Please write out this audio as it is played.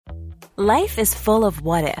Life is full of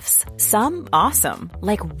what-ifs. Some awesome,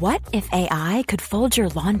 like what if AI could fold your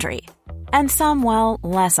laundry? And some, well,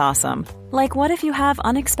 less awesome, like what if you have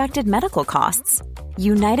unexpected medical costs?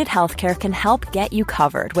 United Healthcare can help get you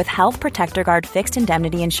covered with Health Protector Guard fixed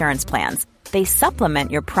indemnity insurance plans. They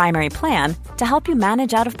supplement your primary plan to help you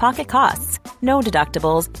manage out-of-pocket costs. No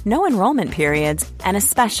deductibles, no enrollment periods, and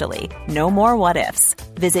especially no more what-ifs.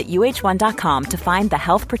 Visit uh1.com to find the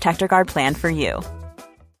Health Protector Guard plan for you.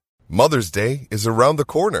 Mother's Day is around the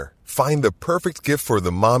corner. Find the perfect gift for the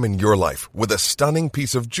mom in your life with a stunning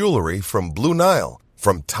piece of jewelry from Blue Nile.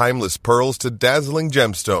 From timeless pearls to dazzling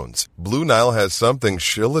gemstones, Blue Nile has something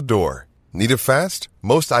she'll adore. Need it fast?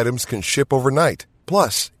 Most items can ship overnight.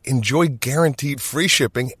 Plus, enjoy guaranteed free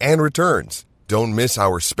shipping and returns. Don't miss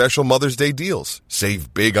our special Mother's Day deals.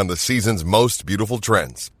 Save big on the season's most beautiful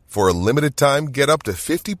trends. For a limited time, get up to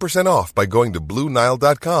 50% off by going to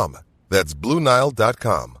BlueNile.com. That's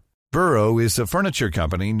BlueNile.com. Burrow is a furniture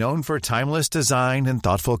company known for timeless design and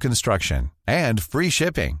thoughtful construction, and free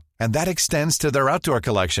shipping, and that extends to their outdoor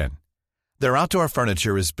collection. Their outdoor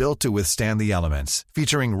furniture is built to withstand the elements,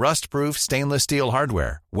 featuring rust-proof stainless steel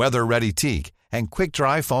hardware, weather-ready teak, and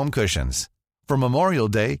quick-dry foam cushions. For Memorial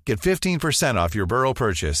Day, get 15% off your Burrow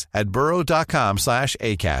purchase at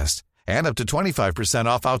burrow.com/ACAST, and up to 25%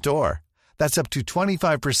 off outdoor. That's up to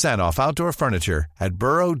 25% off outdoor furniture at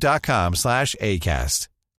burrow.com/ACAST.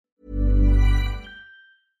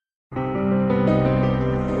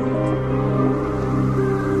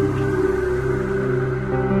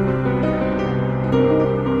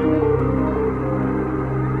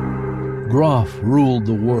 Groff ruled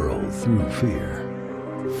the world through fear.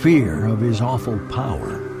 Fear of his awful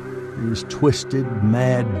power, his twisted,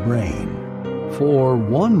 mad brain. For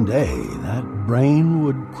one day that brain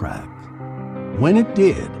would crack. When it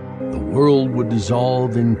did, the world would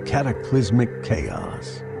dissolve in cataclysmic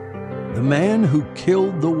chaos. The Man Who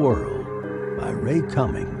Killed the World by Ray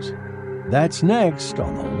Cummings. That's next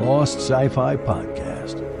on the Lost Sci-Fi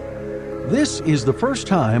Podcast. This is the first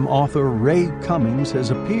time author Ray Cummings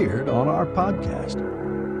has appeared on our podcast.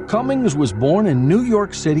 Cummings was born in New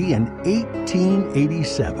York City in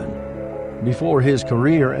 1887. Before his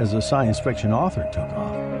career as a science fiction author took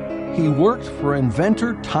off, he worked for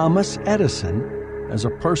inventor Thomas Edison as a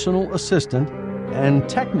personal assistant and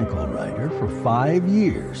technical writer for 5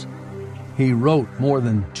 years. He wrote more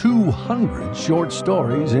than 200 short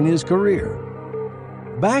stories in his career.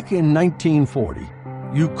 Back in 1940,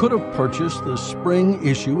 you could have purchased the spring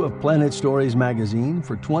issue of Planet Stories magazine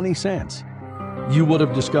for 20 cents. You would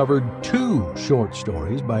have discovered 2 short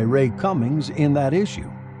stories by Ray Cummings in that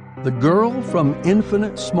issue. The Girl from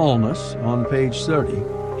Infinite Smallness on page 30,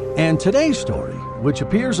 and today's story, which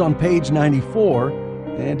appears on page 94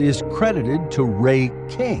 and is credited to Ray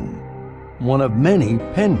King, one of many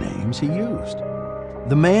pen names he used.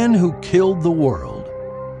 The Man Who Killed the World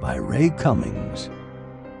by Ray Cummings.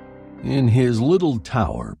 In his little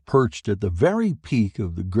tower, perched at the very peak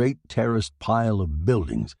of the great terraced pile of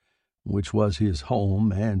buildings, which was his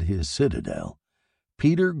home and his citadel,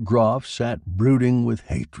 Peter Groff sat brooding with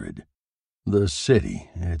hatred. The city,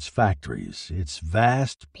 its factories, its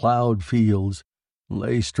vast plowed fields,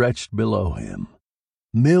 lay stretched below him.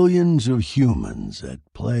 Millions of humans at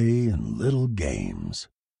play in little games.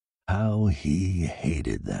 How he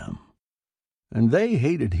hated them. And they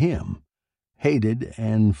hated him. Hated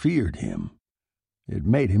and feared him. It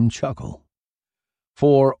made him chuckle.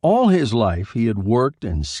 For all his life he had worked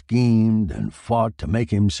and schemed and fought to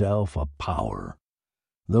make himself a power.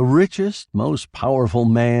 The richest, most powerful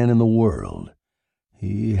man in the world.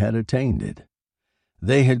 He had attained it.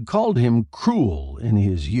 They had called him cruel in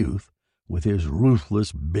his youth with his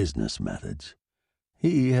ruthless business methods.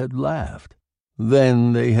 He had laughed.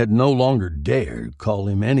 Then they had no longer dared call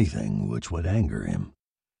him anything which would anger him.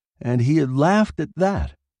 And he had laughed at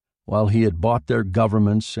that, while he had bought their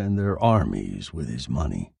governments and their armies with his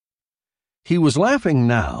money. He was laughing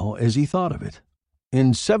now as he thought of it.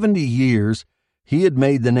 In 70 years, he had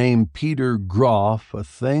made the name Peter Groff a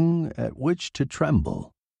thing at which to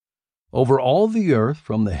tremble. Over all the earth,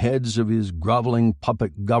 from the heads of his groveling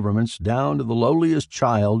puppet governments down to the lowliest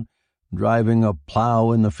child driving a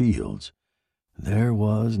plow in the fields, there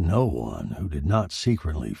was no one who did not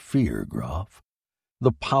secretly fear Groff.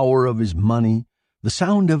 The power of his money, the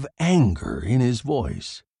sound of anger in his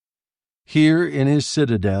voice. Here in his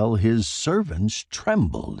citadel his servants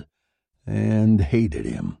trembled and hated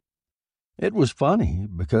him. It was funny,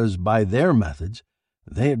 because by their methods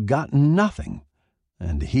they had gotten nothing,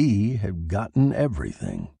 and he had gotten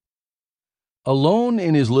everything. Alone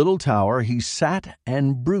in his little tower he sat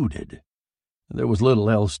and brooded. There was little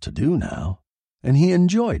else to do now, and he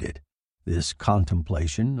enjoyed it. this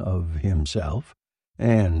contemplation of himself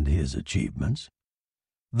and his achievements.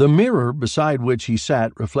 The mirror beside which he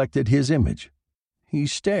sat reflected his image. He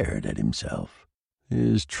stared at himself,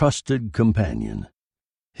 his trusted companion.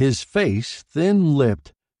 His face,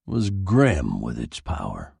 thin-lipped, was grim with its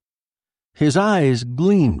power. His eyes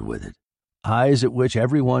gleamed with it, eyes at which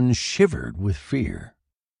everyone shivered with fear.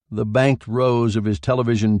 The banked rows of his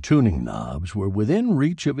television tuning knobs were within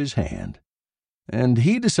reach of his hand, and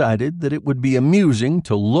he decided that it would be amusing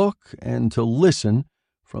to look and to listen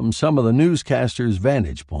from some of the newscasters'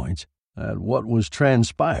 vantage points at what was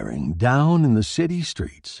transpiring down in the city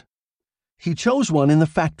streets. He chose one in the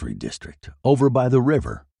factory district, over by the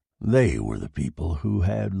river. They were the people who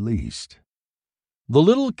had least. The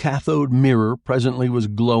little cathode mirror presently was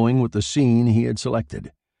glowing with the scene he had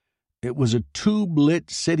selected. It was a tube-lit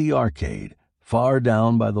city arcade, far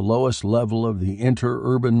down by the lowest level of the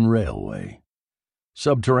interurban railway.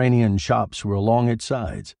 Subterranean shops were along its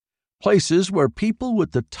sides, places where people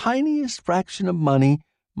with the tiniest fraction of money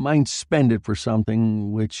might spend it for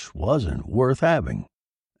something which wasn't worth having.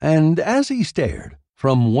 And as he stared,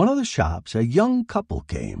 from one of the shops a young couple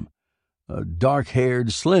came, a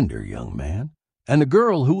dark-haired, slender young man, and a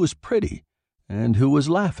girl who was pretty and who was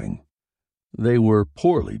laughing. They were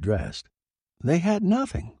poorly dressed. They had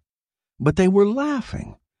nothing, but they were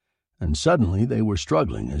laughing. And suddenly they were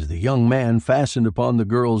struggling as the young man fastened upon the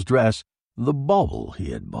girl's dress the bauble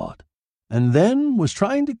he had bought, and then was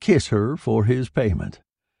trying to kiss her for his payment.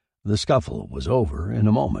 The scuffle was over in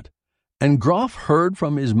a moment, and Groff heard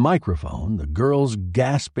from his microphone the girl's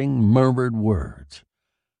gasping, murmured words.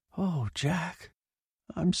 "Oh, Jack,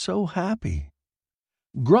 I'm so happy."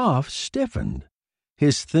 Groff stiffened.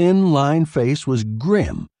 His thin, lined face was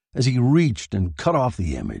grim as he reached and cut off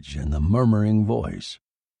the image and the murmuring voice.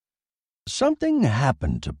 Something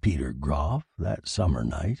happened to Peter Groff that summer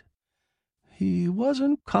night. He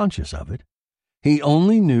wasn't conscious of it. He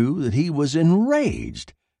only knew that he was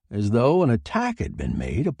enraged, as though an attack had been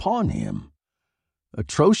made upon him.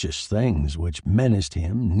 Atrocious things which menaced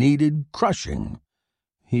him needed crushing.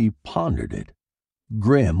 He pondered it,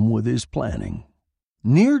 grim with his planning.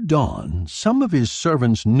 Near dawn, some of his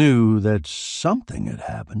servants knew that something had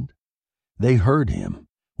happened. They heard him,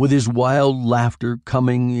 with his wild laughter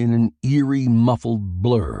coming in an eerie, muffled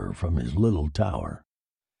blur from his little tower.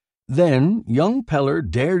 Then young Peller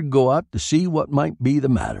dared go up to see what might be the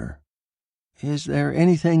matter. "Is there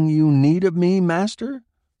anything you need of me, master?"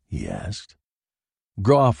 he asked.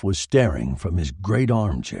 Groff was staring from his great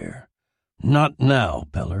armchair. "Not now,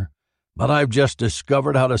 Peller, but I've just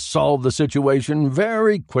discovered how to solve the situation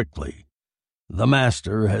very quickly. The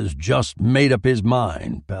master has just made up his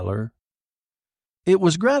mind, Peller." It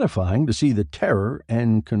was gratifying to see the terror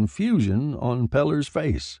and confusion on Peller's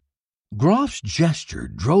face. Groff's gesture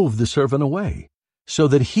drove the servant away, so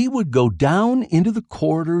that he would go down into the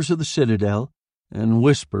corridors of the citadel and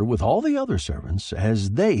whisper with all the other servants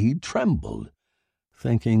as they trembled,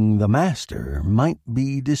 thinking the master might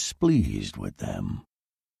be displeased with them.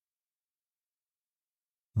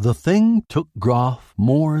 The thing took Groff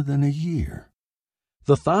more than a year.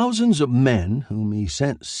 The thousands of men whom he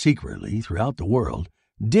sent secretly throughout the world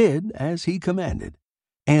did as he commanded,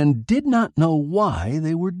 and did not know why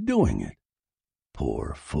they were doing it.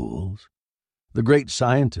 Poor fools! The great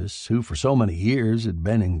scientists who for so many years had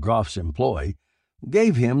been in Groff's employ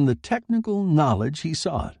gave him the technical knowledge he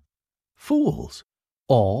sought. Fools!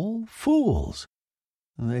 All fools!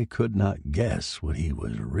 They could not guess what he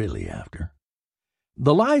was really after.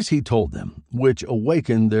 The lies he told them, which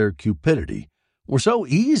awakened their cupidity, were so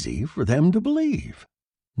easy for them to believe.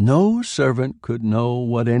 No servant could know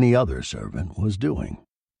what any other servant was doing.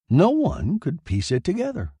 No one could piece it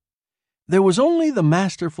together. There was only the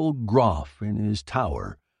masterful Groff in his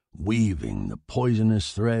tower, weaving the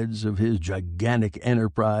poisonous threads of his gigantic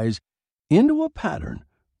enterprise into a pattern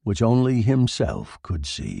which only himself could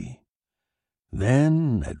see.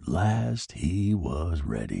 Then, at last, he was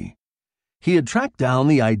ready. He had tracked down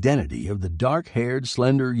the identity of the dark-haired,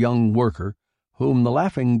 slender young worker whom the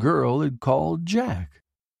laughing girl had called Jack.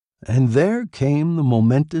 And there came the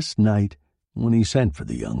momentous night when he sent for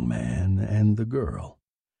the young man and the girl.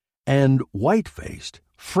 And, white-faced,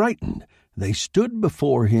 frightened, they stood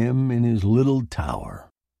before him in his little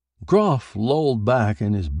tower. Groff lolled back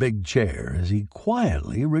in his big chair as he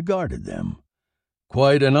quietly regarded them.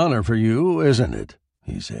 "Quite an honor for you, isn't it?"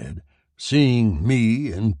 he said, "seeing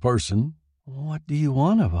me in person." "What do you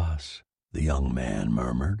want of us?" the young man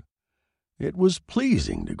murmured. It was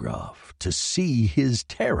pleasing to Groff to see his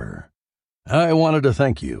terror. "I wanted to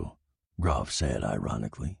thank you," Groff said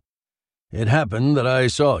ironically. "It happened that I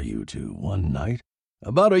saw you two one night,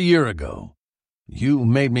 About a year ago, you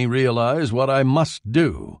made me realize what I must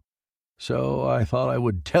do, so I thought I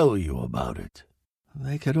would tell you about it."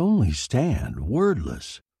 They could only stand,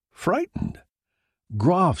 wordless, frightened.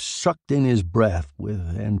 Groff sucked in his breath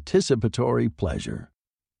with anticipatory pleasure.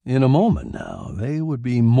 In a moment now, they would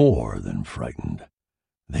be more than frightened.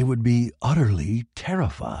 They would be utterly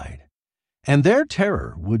terrified, and their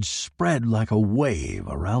terror would spread like a wave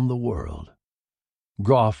around the world.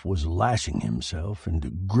 Groff was lashing himself into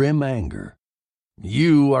grim anger.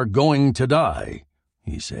 "You are going to die,"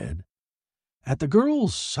 he said. At the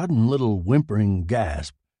girl's sudden little whimpering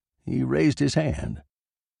gasp, he raised his hand.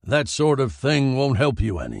 "That sort of thing won't help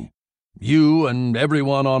you any. You and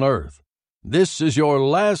everyone on Earth. This is your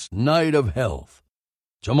last night of health.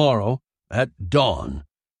 Tomorrow, at dawn,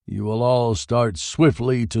 you will all start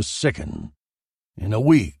swiftly to sicken. In a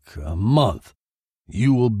week, a month,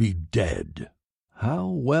 you will be dead." How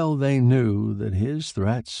well they knew that his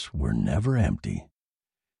threats were never empty.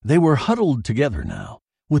 They were huddled together now,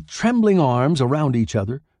 with trembling arms around each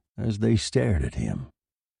other as they stared at him.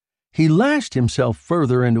 He lashed himself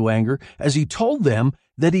further into anger as he told them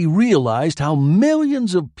that he realized how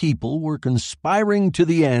millions of people were conspiring to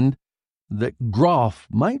the end that Groff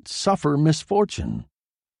might suffer misfortune,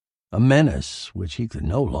 a menace which he could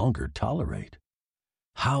no longer tolerate.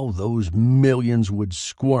 How those millions would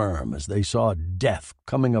squirm as they saw death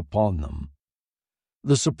coming upon them.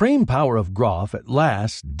 The supreme power of Groff at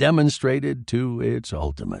last demonstrated to its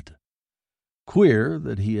ultimate. Queer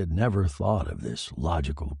that he had never thought of this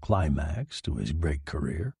logical climax to his great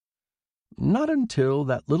career. Not until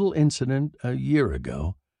that little incident a year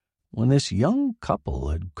ago, when this young couple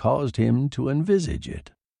had caused him to envisage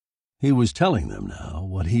it. He was telling them now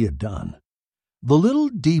what he had done. The little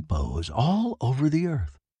depots all over the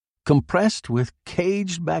earth, compressed with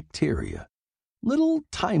caged bacteria, little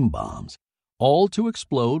time bombs, all to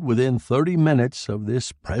explode within 30 minutes of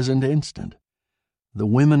this present instant. The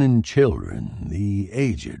women and children, the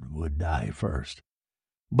aged, would die first.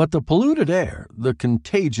 But the polluted air, the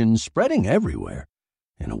contagion spreading everywhere,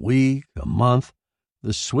 in a week, a month,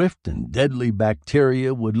 the swift and deadly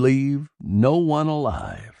bacteria would leave no one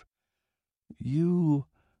alive. "You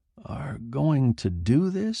are going to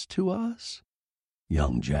do this to us?"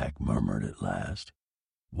 young Jack murmured at last.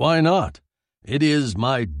 "Why not? It is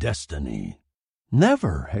my destiny."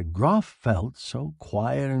 Never had Groff felt so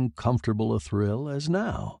quiet and comfortable a thrill as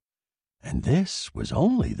now, and this was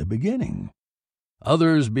only the beginning.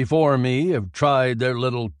 "Others before me have tried their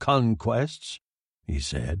little conquests," he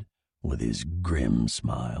said, with his grim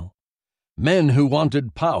smile. "Men who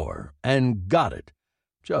wanted power and got it,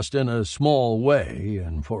 just in a small way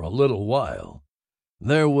and for a little while.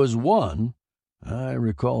 There was one, I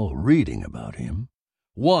recall reading about him,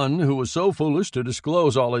 one who was so foolish to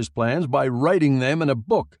disclose all his plans by writing them in a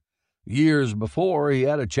book, years before he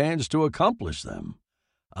had a chance to accomplish them.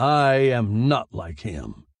 I am not like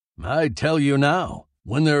him. I tell you now,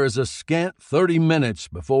 when there is a scant 30 minutes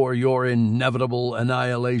before your inevitable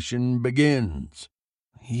annihilation begins."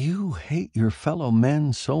 "You hate your fellow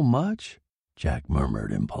men so much?" Jack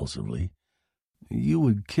murmured impulsively. "You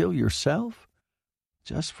would kill yourself,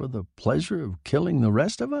 just for the pleasure of killing the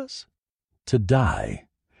rest of us?" To die.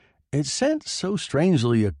 It sent so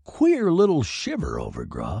strangely a queer little shiver over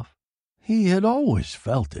Groff. He had always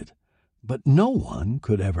felt it, but no one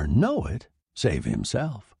could ever know it save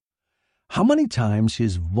himself. How many times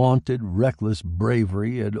his vaunted, reckless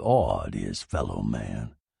bravery had awed his fellow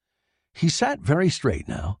man. He sat very straight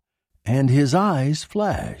now, and his eyes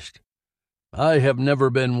flashed. "I have never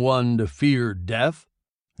been one to fear death,"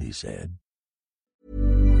 he said.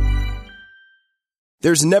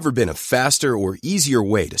 There's never been a faster or easier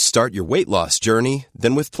way to start your weight loss journey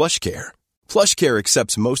than with PlushCare. PlushCare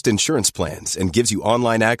accepts most insurance plans and gives you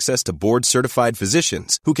online access to board-certified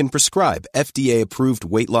physicians who can prescribe FDA-approved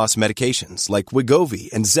weight loss medications like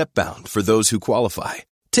Wegovy and Zepbound for those who qualify.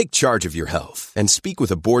 Take charge of your health and speak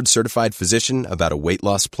with a board-certified physician about a weight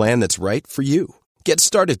loss plan that's right for you. Get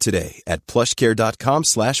started today at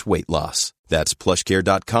plushcare.com/weight-loss. That's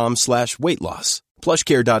plushcare.com/weight-loss.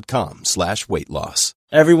 plushcare.com/weight-loss.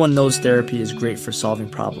 Everyone knows therapy is great for solving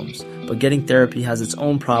problems, but getting therapy has its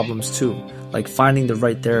own problems too, like finding the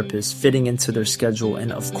right therapist, fitting into their schedule,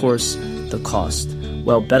 and of course, the cost.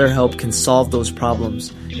 Well, BetterHelp can solve those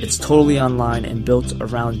problems. It's totally online and built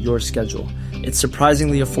around your schedule. It's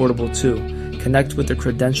surprisingly affordable too. Connect with a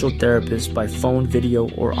credentialed therapist by phone, video,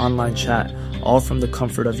 or online chat, all from the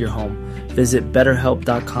comfort of your home. Visit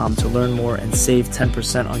BetterHelp.com to learn more and save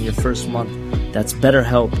 10% on your first month. That's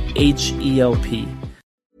BetterHelp, H-E-L-P.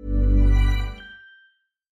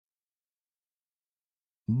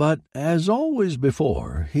 But as always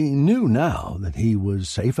before, he knew now that he was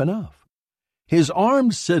safe enough. His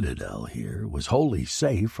armed citadel here was wholly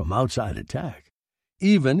safe from outside attack,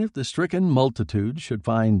 even if the stricken multitude should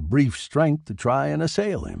find brief strength to try and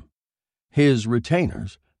assail him. His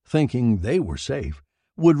retainers, thinking they were safe,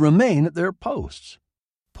 would remain at their posts.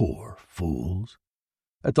 Poor fools!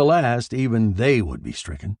 At the last, even they would be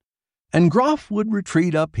stricken, and Groff would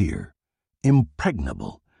retreat up here,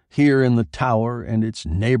 impregnable, here in the tower and its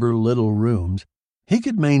neighbor little rooms. He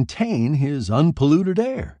could maintain his unpolluted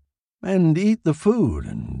air, and eat the food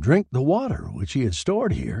and drink the water which he had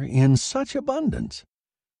stored here in such abundance.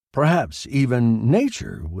 Perhaps even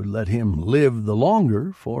nature would let him live the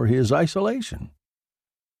longer for his isolation.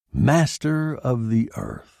 Master of the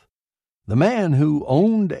earth, the man who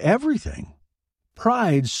owned everything.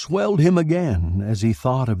 Pride swelled him again as he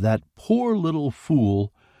thought of that poor little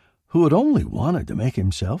fool who had only wanted to make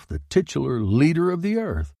himself the titular leader of the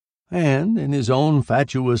earth, and in his own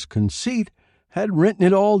fatuous conceit had written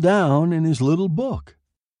it all down in his little book.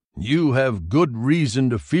 "You have good reason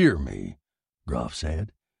to fear me," Groff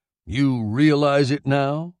said. "You realize it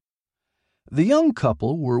now?" The young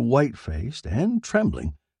couple were white-faced and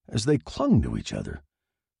trembling as they clung to each other,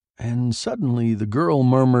 and suddenly the girl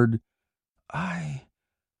murmured, I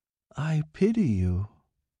pity you."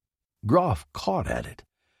 Groff caught at it,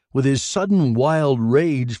 with his sudden wild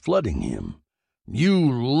rage flooding him.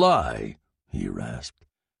 "You lie," he rasped.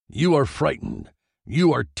 "You are frightened.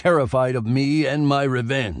 You are terrified of me and my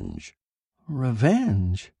revenge."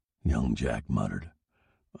 "Revenge?" young Jack muttered.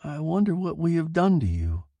 "I wonder what we have done to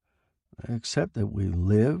you, except that we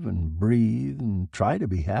live and breathe and try to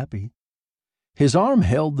be happy." His arm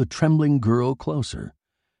held the trembling girl closer,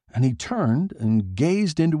 and he turned and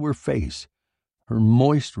gazed into her face, her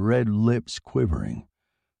moist red lips quivering,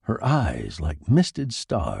 her eyes like misted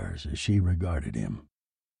stars as she regarded him.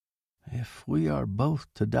 "If we are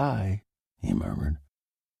both to die," he murmured,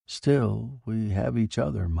 "still we have each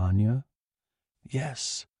other, Manya."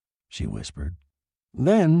 "Yes," she whispered.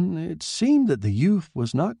 Then it seemed that the youth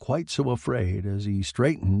was not quite so afraid as he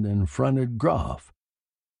straightened and fronted Groff.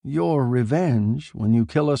 "Your revenge, when you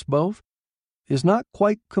kill us both, is not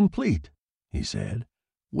quite complete," he said,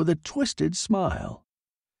 with a twisted smile.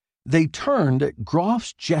 They turned at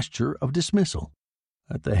Groff's gesture of dismissal.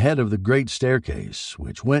 At the head of the great staircase,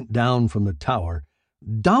 which went down from the tower,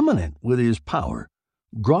 dominant with his power,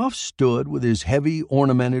 Groff stood with his heavy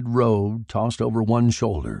ornamented robe tossed over one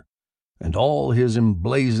shoulder, and all his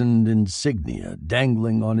emblazoned insignia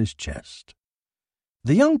dangling on his chest.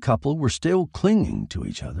 The young couple were still clinging to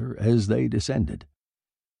each other as they descended.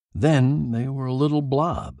 Then they were a little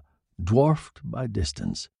blob, dwarfed by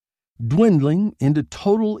distance, dwindling into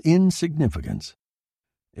total insignificance.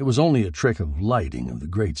 It was only a trick of lighting of the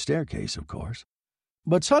great staircase, of course.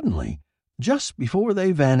 But suddenly, just before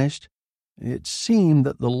they vanished, it seemed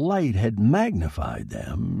that the light had magnified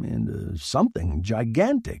them into something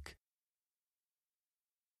gigantic.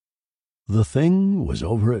 The thing was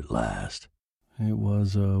over at last. It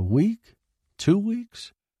was a week, 2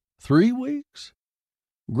 weeks, 3 weeks.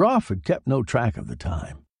 Groff had kept no track of the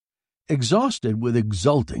time. Exhausted with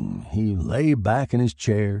exulting, he lay back in his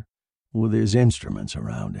chair with his instruments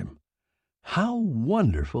around him. How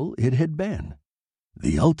wonderful it had been!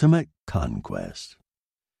 The ultimate conquest.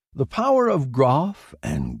 The power of Groff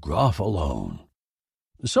and Groff alone.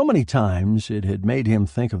 So many times it had made him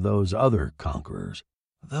think of those other conquerors,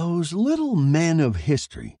 those little men of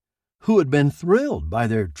history who had been thrilled by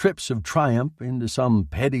their trips of triumph into some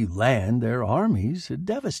petty land their armies had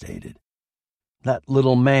devastated. That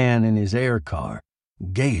little man in his air car,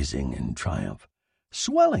 gazing in triumph,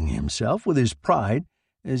 swelling himself with his pride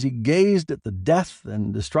as he gazed at the death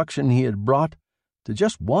and destruction he had brought to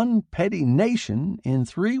just one petty nation in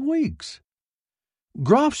 3 weeks.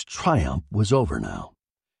 Groff's triumph was over now.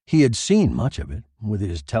 He had seen much of it, with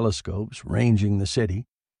his telescopes ranging the city,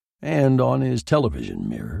 and on his television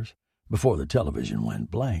mirrors, before the television went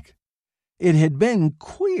blank. It had been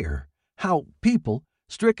queer how people,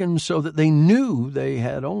 stricken so that they knew they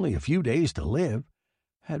had only a few days to live,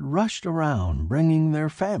 had rushed around bringing their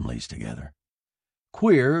families together.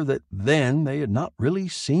 Queer that then they had not really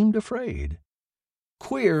seemed afraid.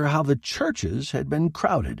 Queer how the churches had been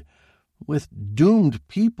crowded with doomed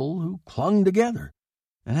people who clung together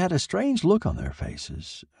and had a strange look on their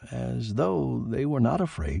faces, as though they were not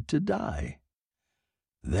afraid to die.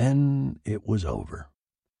 Then it was over.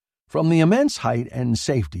 From the immense height and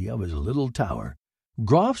safety of his little tower,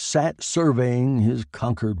 Groff sat surveying his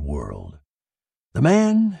conquered world. The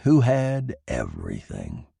man who had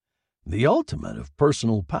everything, the ultimate of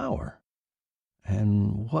personal power.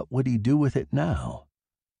 And what would he do with it now?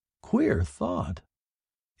 queer thought.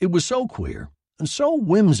 It was so queer and so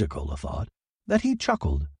whimsical a thought that he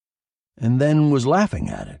chuckled, and then was laughing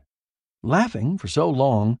at it, laughing for so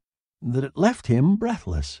long that it left him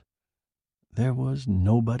breathless. There was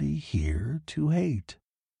nobody here to hate.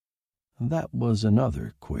 That was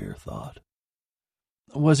another queer thought.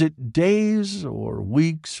 Was it days or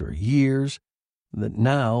weeks or years that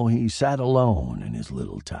now he sat alone in his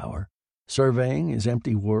little tower, surveying his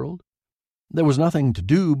empty world? There was nothing to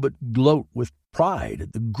do but gloat with pride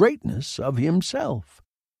at the greatness of himself,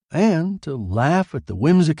 and to laugh at the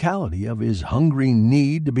whimsicality of his hungry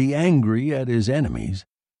need to be angry at his enemies,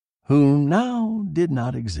 who now did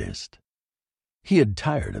not exist. He had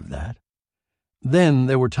tired of that. Then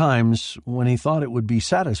there were times when he thought it would be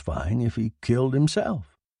satisfying if he killed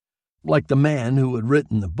himself, like the man who had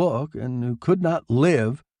written the book and who could not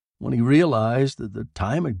live when he realized that the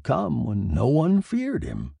time had come when no one feared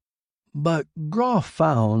him. But Groff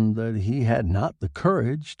found that he had not the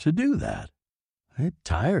courage to do that. It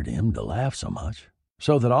tired him to laugh so much,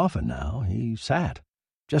 so that often now he sat,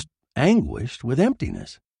 just anguished with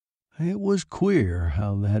emptiness. It was queer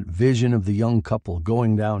how that vision of the young couple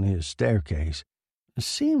going down his staircase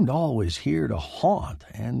seemed always here to haunt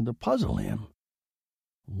and to puzzle him.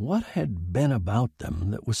 What had been about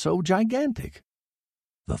them that was so gigantic?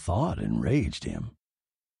 The thought enraged him,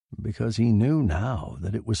 because he knew now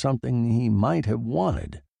that it was something he might have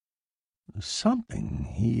wanted,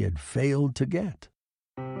 something he had failed to get.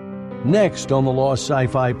 Next on the Lost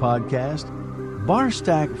Sci-Fi Podcast,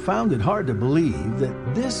 Barstack found it hard to believe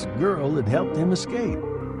that this girl had helped him escape,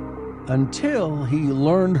 until he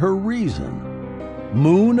learned her reason.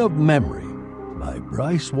 Moon of Memory by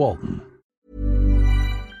Bryce Walton.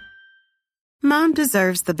 Mom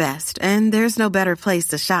deserves the best, and there's no better place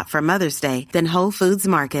to shop for Mother's Day than Whole Foods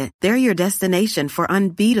Market. They're your destination for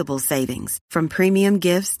unbeatable savings, from premium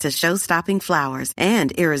gifts to show-stopping flowers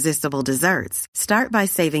and irresistible desserts. Start by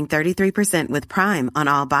saving 33% with Prime on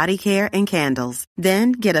all body care and candles.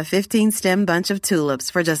 Then get a 15-stem bunch of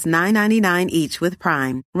tulips for just $9.99 each with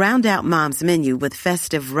Prime. Round out Mom's menu with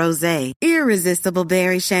festive rosé, irresistible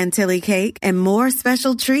berry chantilly cake, and more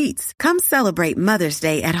special treats. Come celebrate Mother's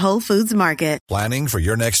Day at Whole Foods Market. Planning for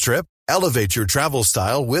your next trip? Elevate your travel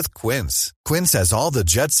style with Quince. Quince has all the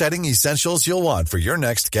jet-setting essentials you'll want for your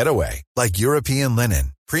next getaway, like European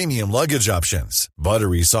linen, premium luggage options,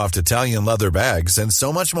 buttery soft Italian leather bags, and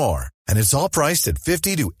so much more. And it's all priced at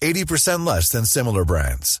 50 to 80% less than similar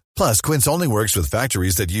brands. Plus, Quince only works with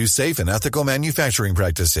factories that use safe and ethical manufacturing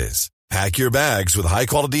practices. Pack your bags with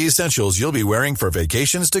high-quality essentials you'll be wearing for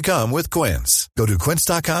vacations to come with Quince. Go to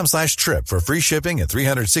quince.com/trip for free shipping and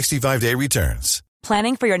 365-day returns.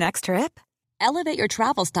 Planning for your next trip? Elevate your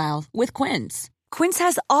travel style with Quince. Quince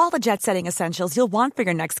has all the jet-setting essentials you'll want for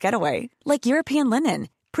your next getaway, like European linen,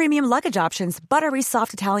 premium luggage options, buttery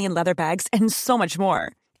soft Italian leather bags, and so much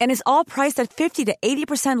more. And is all priced at 50 to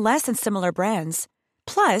 80% less than similar brands.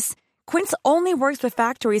 Plus, Quince only works with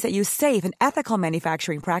factories that use safe and ethical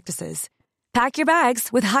manufacturing practices. Pack your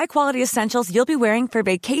bags with high-quality essentials you'll be wearing for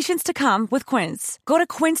vacations to come with Quince. Go to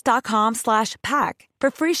quince.com/pack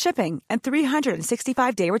for free shipping and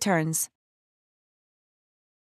 365-day returns.